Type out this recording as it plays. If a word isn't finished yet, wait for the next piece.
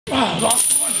Oh,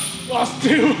 lost one, lost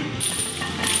two.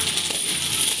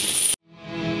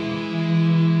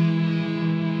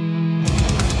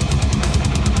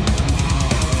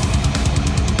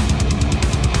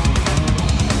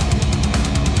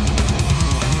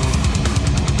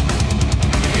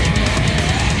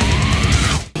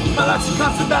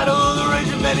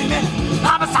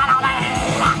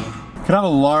 Can I have a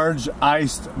large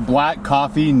iced black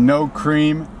coffee, no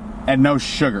cream, and no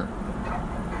sugar?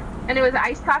 And it was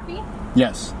iced coffee?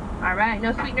 Yes. All right,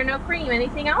 no sweetener, no cream.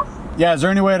 Anything else? Yeah, is there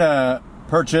any way to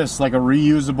purchase like a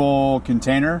reusable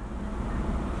container?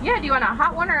 Yeah, do you want a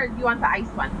hot one or do you want the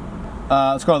iced one?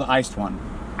 Let's go with the iced one.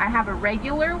 I have a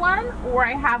regular one or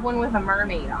I have one with a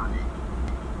mermaid on it.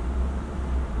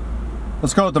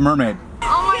 Let's go with the mermaid.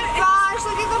 Oh my gosh,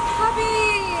 look at the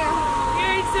puppy!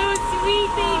 You're so sweet,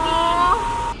 baby!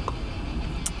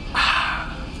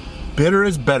 Bitter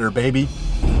is better, baby.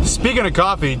 Speaking of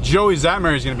coffee, Joey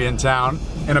Zatmary is going to be in town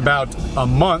in about a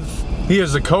month. He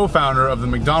is the co-founder of the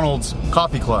McDonald's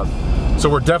Coffee Club. So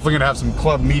we're definitely going to have some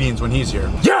club meetings when he's here.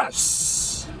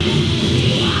 Yes!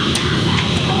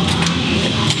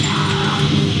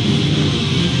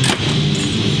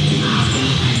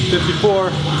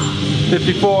 54.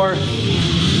 54.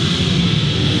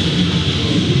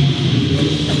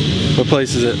 What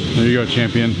place is it? There you go,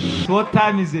 champion. What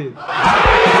time is it?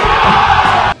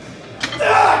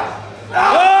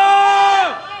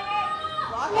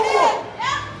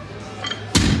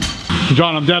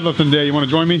 John, I'm deadlifting today. You want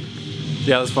to join me?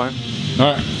 Yeah, that's fine.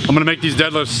 All right. I'm going to make these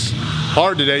deadlifts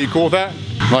hard today. You cool with that?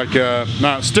 Like,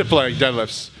 no, stiff leg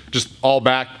deadlifts. Just all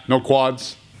back, no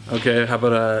quads. Okay, how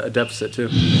about a deficit too?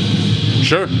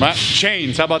 Sure.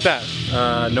 Chains, how about that?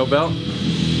 No belt?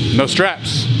 No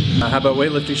straps. How about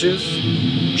weightlifting shoes?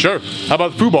 Sure. How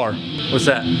about FUbar? What's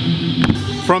that?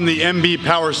 From the MB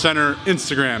Power Center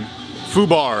Instagram.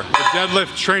 FUbar, the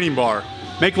deadlift training bar.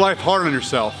 Make life hard on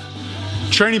yourself.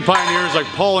 Training pioneers like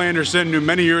Paul Anderson knew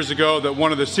many years ago that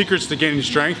one of the secrets to gaining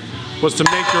strength was to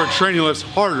make your training lifts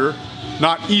harder,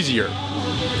 not easier.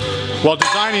 While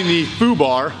designing the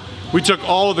FUbar, we took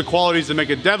all of the qualities that make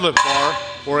a deadlift bar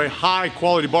or a high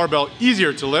quality barbell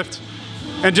easier to lift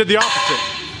and did the opposite.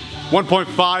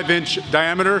 1.5-inch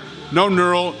diameter, no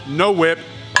knurl, no whip,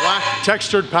 black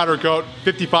textured powder coat,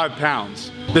 55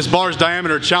 pounds. This bar's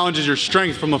diameter challenges your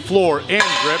strength from the floor and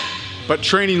grip, but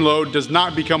training load does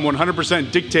not become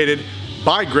 100% dictated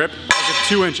by grip as a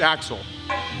 2-inch axle.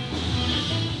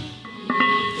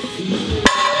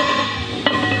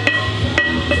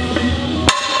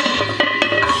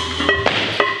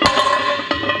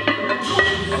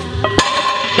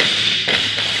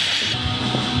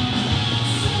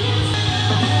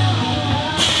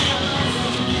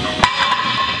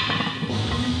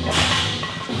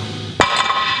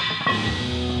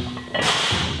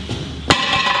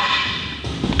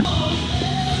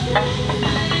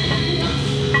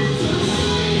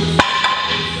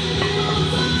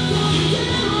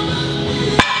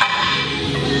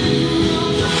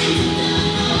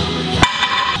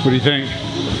 What do you think?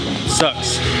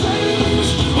 Sucks.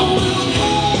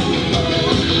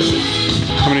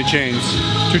 How many chains?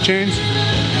 2 chains?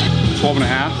 12 and a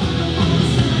half?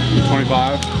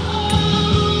 25?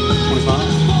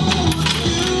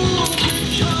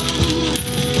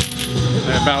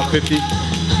 25? About 50?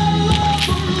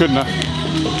 Good enough.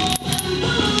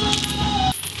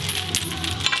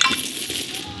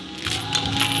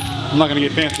 I'm not gonna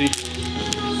get fancy.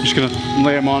 I'm just gonna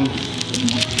lay them on.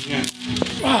 Yeah.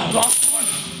 Oh, lost one,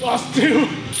 lost two.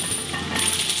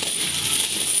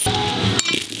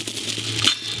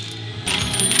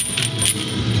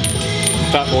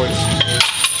 Fat boys.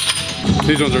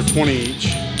 These ones are 20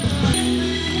 each.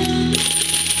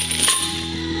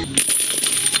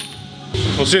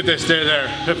 We'll see if they stay there.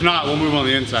 If not, we'll move on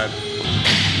the inside.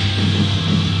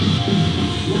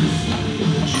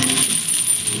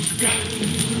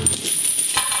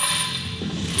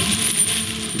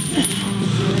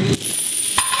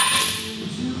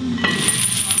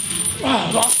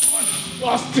 Oh, lost one,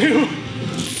 lost two.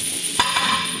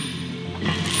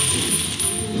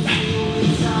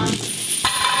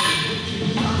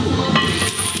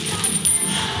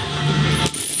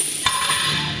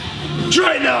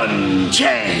 Train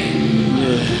Unchained.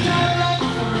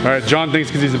 All right, John thinks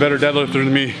because he's a better deadlifter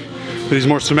than me that he's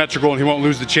more symmetrical and he won't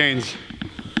lose the chains.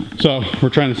 So we're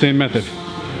trying the same method.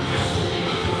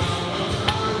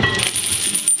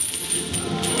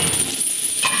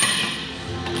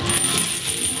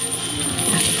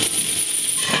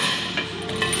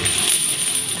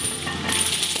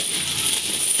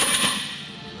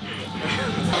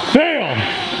 Fail!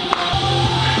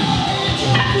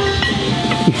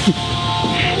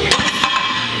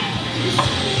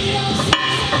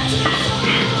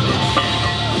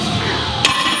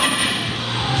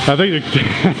 I think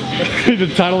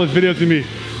the title of this video is gonna be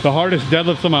the hardest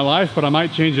deadlifts of my life, but I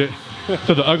might change it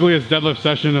to the ugliest deadlift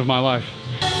session of my life.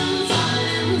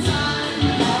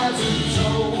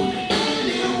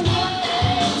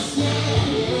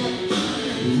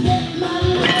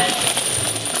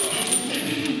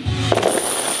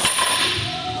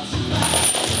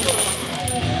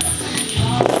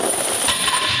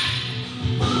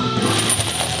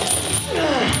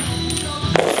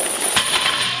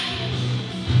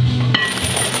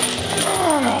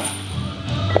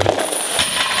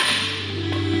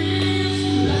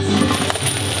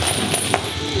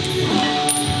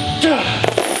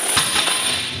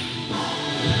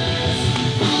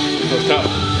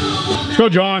 Let's go,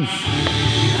 John.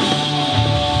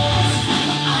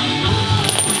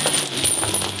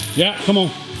 Yeah, come on.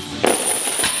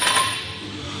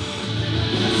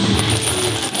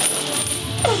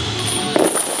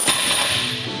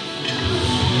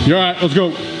 You're all right, let's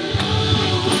go.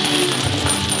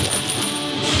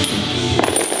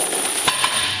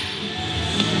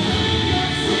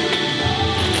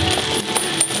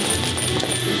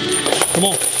 Come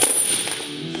on.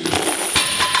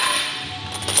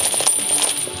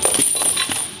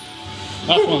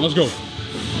 Last one, let's go.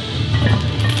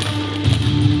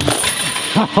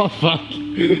 Oh, fuck.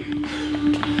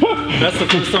 That's the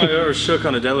first time I ever shook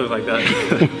on a deadlift like that.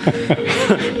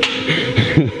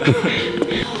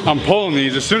 I'm pulling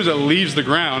these. As soon as it leaves the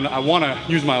ground, I want to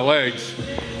use my legs.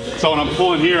 So when I'm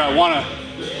pulling here, I want to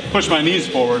push my knees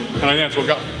forward. And I think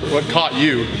that's what caught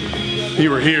you. You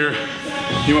were here,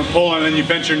 you went pulling, and then you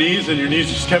bent your knees, and your knees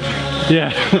just kept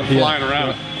flying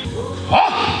around.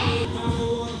 Up!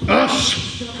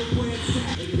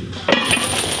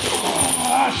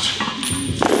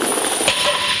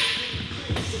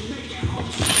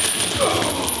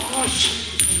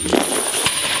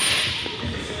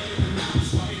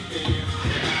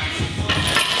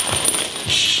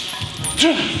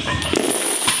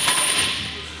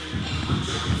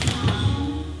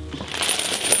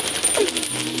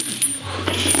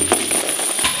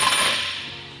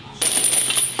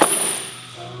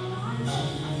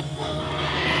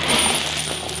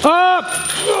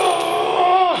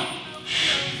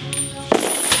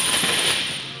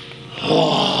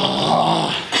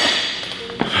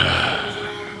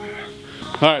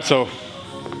 All right, so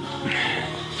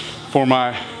for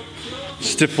my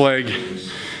stiff leg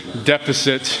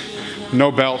deficit,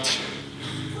 no belt,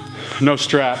 no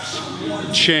straps,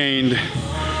 chained,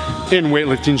 in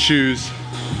weightlifting shoes,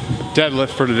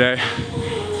 deadlift for today,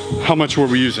 how much were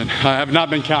we using? I have not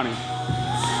been counting.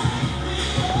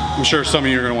 I'm sure some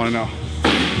of you are gonna wanna know.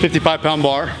 55-pound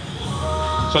bar.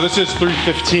 So this is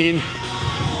 315,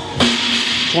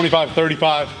 25,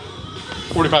 35,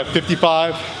 45,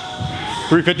 55,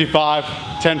 355,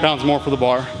 10 pounds more for the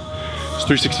bar. It's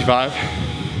 365,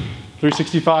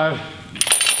 365,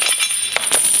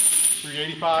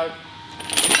 385,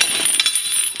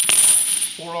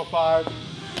 405,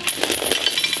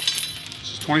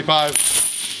 this is 25,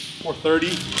 430,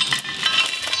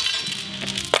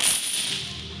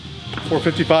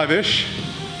 455-ish.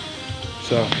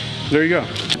 So there you go.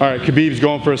 All right, KHABIB's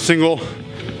going for a single,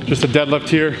 just a deadlift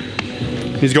here.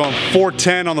 He's going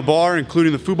 410 on the bar,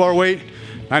 including the FUbar weight,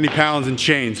 90 pounds in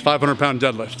chains, 500-pound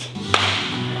deadlift.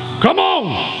 Come on!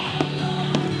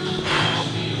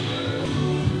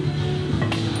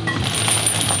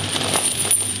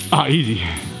 Ah, easy.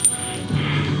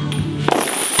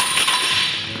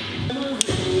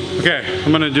 Okay,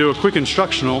 I'm gonna do a quick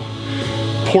instructional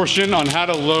portion on how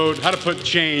to put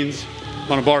chains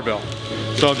on a barbell.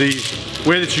 So the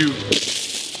way that you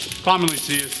commonly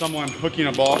see is someone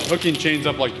hooking chains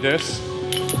up like this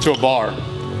to a bar.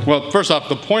 Well, first off,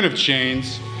 the point of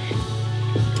chains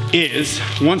is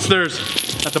once there's,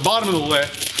 at the bottom of the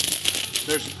lift,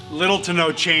 there's little to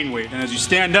no chain weight. And as you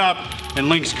stand up and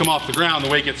links come off the ground,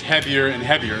 the weight gets heavier and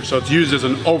heavier. So it's used as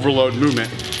an overload movement.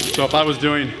 So if I was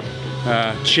doing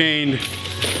chained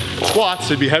squats,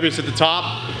 it'd be heaviest at the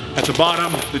top. At the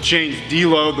bottom, the chains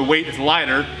deload, the weight is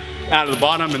lighter out of the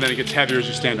bottom, and then it gets heavier as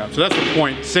you stand up. So that's the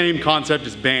point, same concept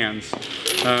as bands.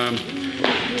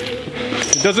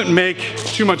 It doesn't make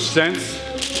too much sense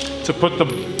to put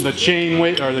the chain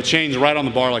weight or the chains right on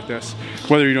the bar like this,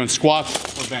 whether you're doing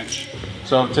squats or bench.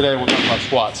 So today we'll talk about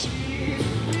squats.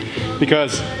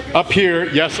 Because up here,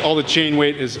 yes, all the chain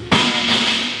weight is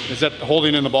at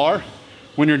holding in the bar.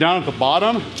 When you're down at the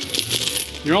bottom,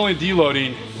 you're only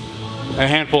deloading a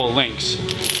handful of links.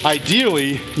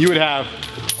 Ideally, you would have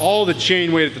all the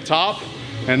chain weight at the top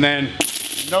and then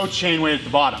no chain weight at the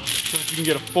bottom so that you can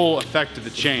get a full effect of the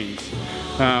chains.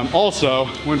 Also,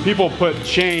 when people put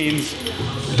chains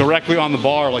directly on the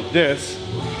bar like this,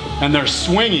 and they're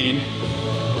swinging,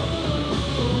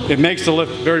 it makes the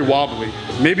lift very wobbly.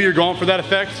 Maybe you're going for that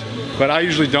effect, but I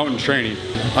usually don't in training.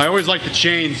 I always like the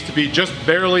chains to be just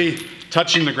barely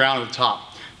touching the ground at the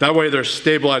top. That way they're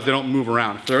stabilized, they don't move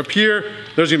around. If they're up here,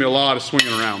 there's gonna be a lot of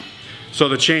swinging around. So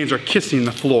the chains are kissing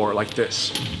the floor like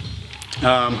this.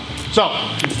 So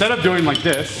instead of doing like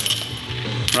this,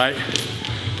 right,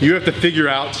 you have to figure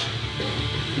out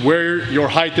where your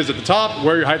height is at the top,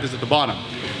 where your height is at the bottom.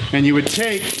 And you would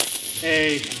take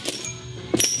a,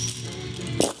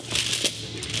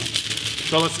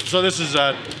 so this is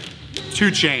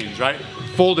 2 chains, right?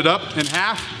 Fold it up in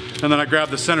half, and then I grab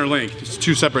the center link. It's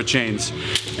 2 separate chains.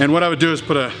 And what I would do is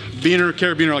put a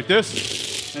carabiner like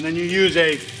this, and then you use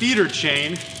a feeder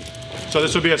chain. So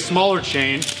this would be a smaller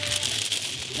chain,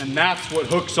 and that's what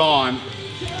hooks on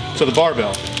to the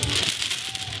barbell,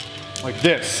 like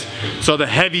this. So the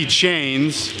heavy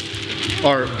chains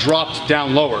are dropped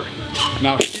down lower.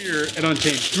 Now here at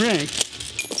Untamed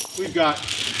Strength, we've got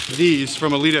these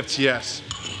from Elite FTS.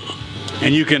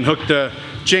 And you can hook the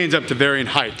chains up to varying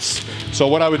heights. So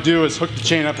what I would do is hook the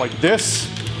chain up like this.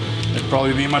 It'd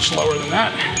probably be much lower than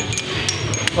that.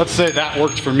 Let's say that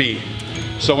worked for me.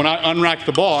 So when I unrack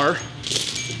the bar,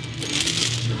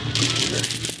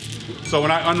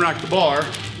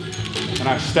 and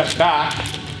I step back,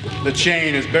 the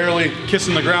chain is barely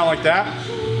kissing the ground like that.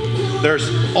 There's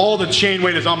all the chain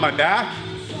weight is on my back,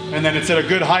 and then it's at a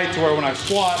good height to where when I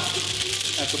squat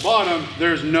at the bottom,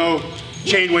 there's no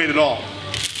chain weight at all.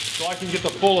 So I can get the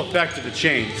full effect of the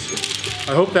chains.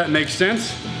 I hope that makes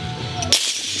sense.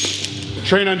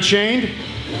 Train Unchained,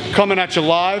 coming at you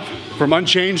live from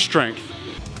Unchained Strength.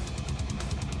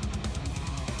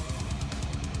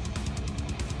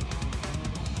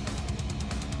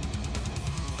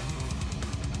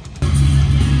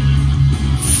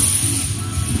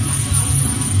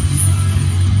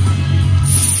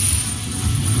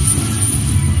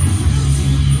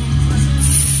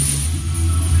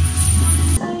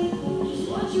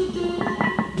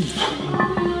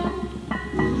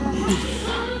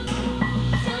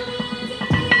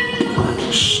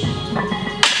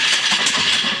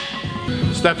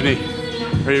 Stephanie,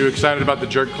 are you excited about the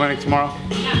jerk clinic tomorrow?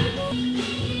 Yeah.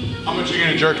 How much are you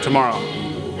gonna jerk tomorrow?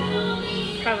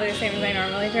 Probably the same as I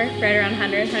normally jerk, right around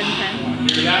 100, 110.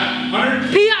 Hear that?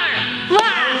 100? PR!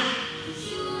 Wow!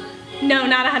 No,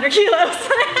 not 100 kilos.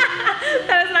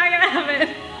 That is not gonna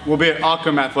happen. We'll be at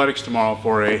Occam Athletics tomorrow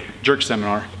for a jerk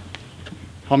seminar.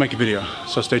 I'll make a video,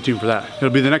 so stay tuned for that. It'll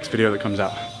be the next video that comes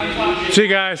out. See you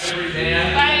guys.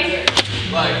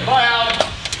 Bye. Bye out.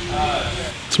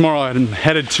 Tomorrow I'm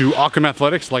headed to Occam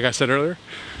Athletics, like I said earlier,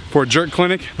 for a jerk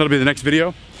clinic. That'll be the next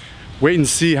video. Wait and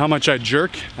see how much I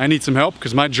jerk. I need some help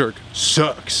because my jerk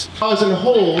sucks. Pause and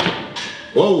hold.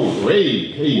 Whoa,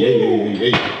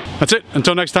 hey. That's it.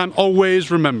 Until next time,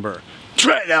 always remember,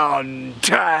 tread on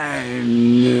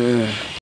time.